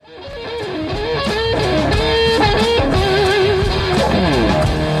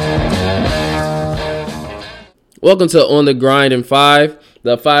Welcome to On the Grind in 5,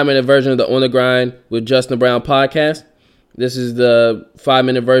 the 5-minute version of the On the Grind with Justin Brown podcast. This is the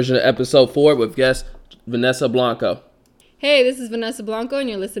 5-minute version of episode 4 with guest Vanessa Blanco. Hey, this is Vanessa Blanco, and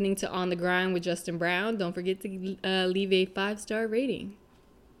you're listening to On the Grind with Justin Brown. Don't forget to leave a 5-star rating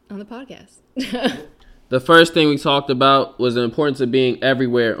on the podcast. The first thing we talked about was the importance of being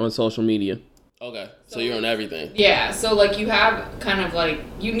everywhere on social media. Okay, so you're on everything. Yeah, so like you have kind of like,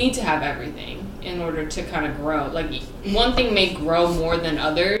 you need to have everything in order to kind of grow. Like one thing may grow more than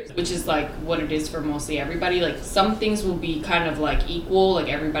others, which is like what it is for mostly everybody. Like some things will be kind of like equal, like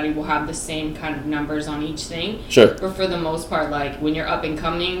everybody will have the same kind of numbers on each thing. Sure. But for the most part, like when you're up and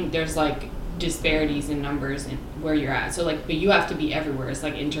coming, there's like disparities in numbers and where you're at. So like, but you have to be everywhere. It's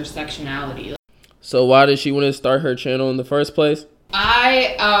like intersectionality. So why did she want to start her channel in the first place?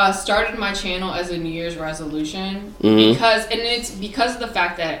 I started my channel as a New Year's resolution because of the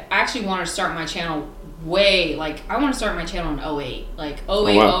fact that I actually wanted to start my channel I want to start my channel in 08. Like 08, Oh,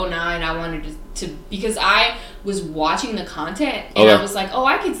 wow. 09, I wanted to because I was watching the content and I was like, oh,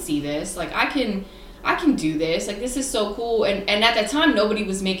 I can see this. Like I can do this. Like this is so cool. And at that time, nobody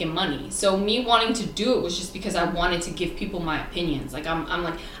was making money. So me wanting to do it was just because I wanted to give people my opinions. Like I'm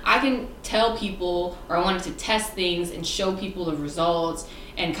like, I can tell people, or I wanted to test things and show people the results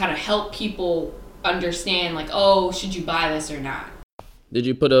and kind of help people understand like, oh, should you buy this or not? Did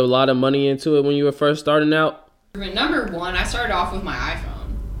you put a lot of money into it when you were first starting out? Number one, I started off with my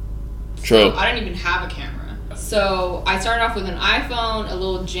iPhone. True. So I didn't even have a camera. So I started off with an iPhone, a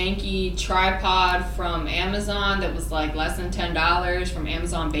little janky tripod from Amazon that was like less than $10 from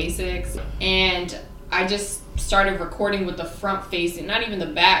Amazon Basics. And I just started recording with the front facing, not even the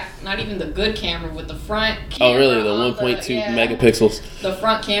back, not even the good camera, with the front camera. Oh, really? The 1.2 megapixels. The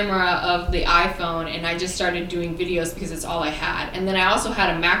front camera of the iPhone, and I just started doing videos because it's all I had. And then I also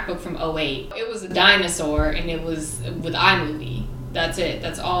had a MacBook from 08. It was a dinosaur, and it was with iMovie. That's it.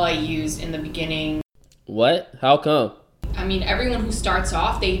 That's all I used in the beginning. What? How come? I mean, everyone who starts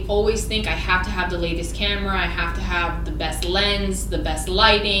off, they always think I have to have the latest camera, I have to have the best lens, the best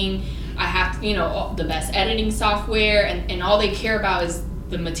lighting, I have to, the best editing software, and all they care about is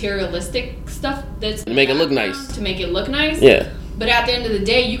the materialistic stuff that's To make it look nice. To make it look nice. Yeah. But at the end of the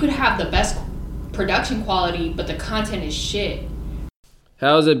day, you could have the best production quality, but the content is shit.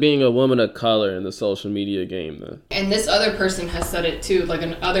 How is it being a woman of color in the social media game, then? And this other person has said it too, like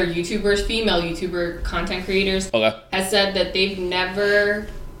other YouTubers, female YouTuber content creators, has said that they've never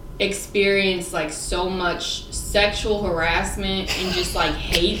experienced like so much sexual harassment and just like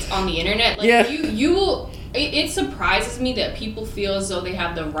hate on the internet. Like, yeah. You will. It surprises me that people feel as though they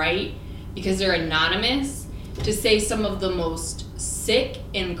have the right, because they're anonymous, to say some of the most sick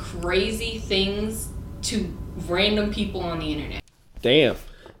and crazy things to random people on the internet. Damn.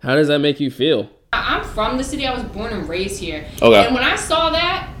 How does that make you feel? I'm from the city. I was born and raised here. Okay. And when I saw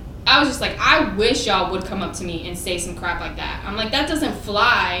that, I was just like, I wish y'all would come up to me and say some crap like that. I'm like, that doesn't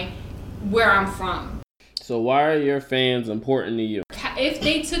fly where I'm from. So why are your fans important to you? If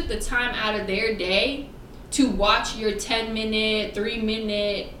they took the time out of their day to watch your 10-minute,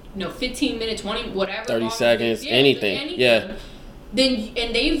 3-minute, 15-minute, 20, whatever. 30 seconds, anything. Yeah. Then,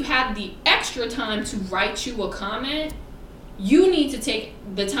 and they've had the extra time to write you a comment, you need to take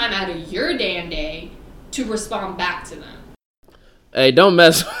the time out of your damn day to respond back to them. Hey, don't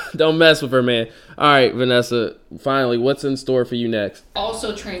mess with her, man. All right, Vanessa, finally, what's in store for you next?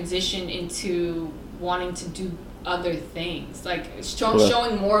 Also transition into wanting to do other things, like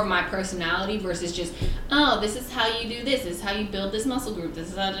showing more of my personality versus just, oh, this is how you do this is how you build this muscle group,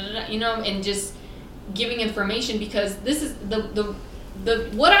 this is how, and just giving information, because this is the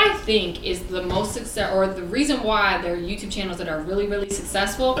what I think is the most success, or the reason why there are YouTube channels that are really, really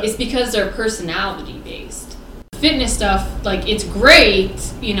successful, is because they're personality based. Fitness stuff, like, it's great,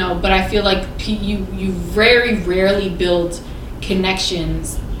 but I feel like you very rarely build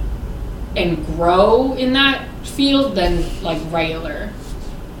connections and grow in that field than like regular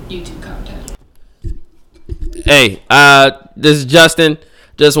YouTube content. Hey, this is Justin.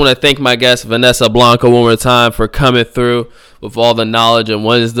 Just want to thank my guest Vanessa Blanco one more time for coming through with all the knowledge and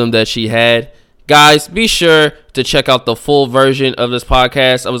wisdom that she had. Guys, be sure to check out the full version of this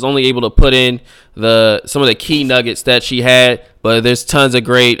podcast. I was only able to put in some of the key nuggets that she had, but there's tons of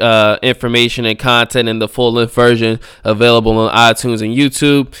great information and content in the full-length version available on iTunes and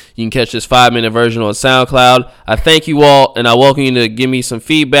YouTube. You can catch this 5-minute version on SoundCloud. I thank you all, and I welcome you to give me some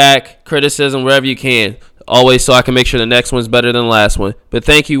feedback, criticism, wherever you can. Always, so I can make sure the next one's better than the last one. But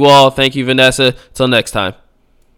thank you all. Thank you, Vanessa. Till next time.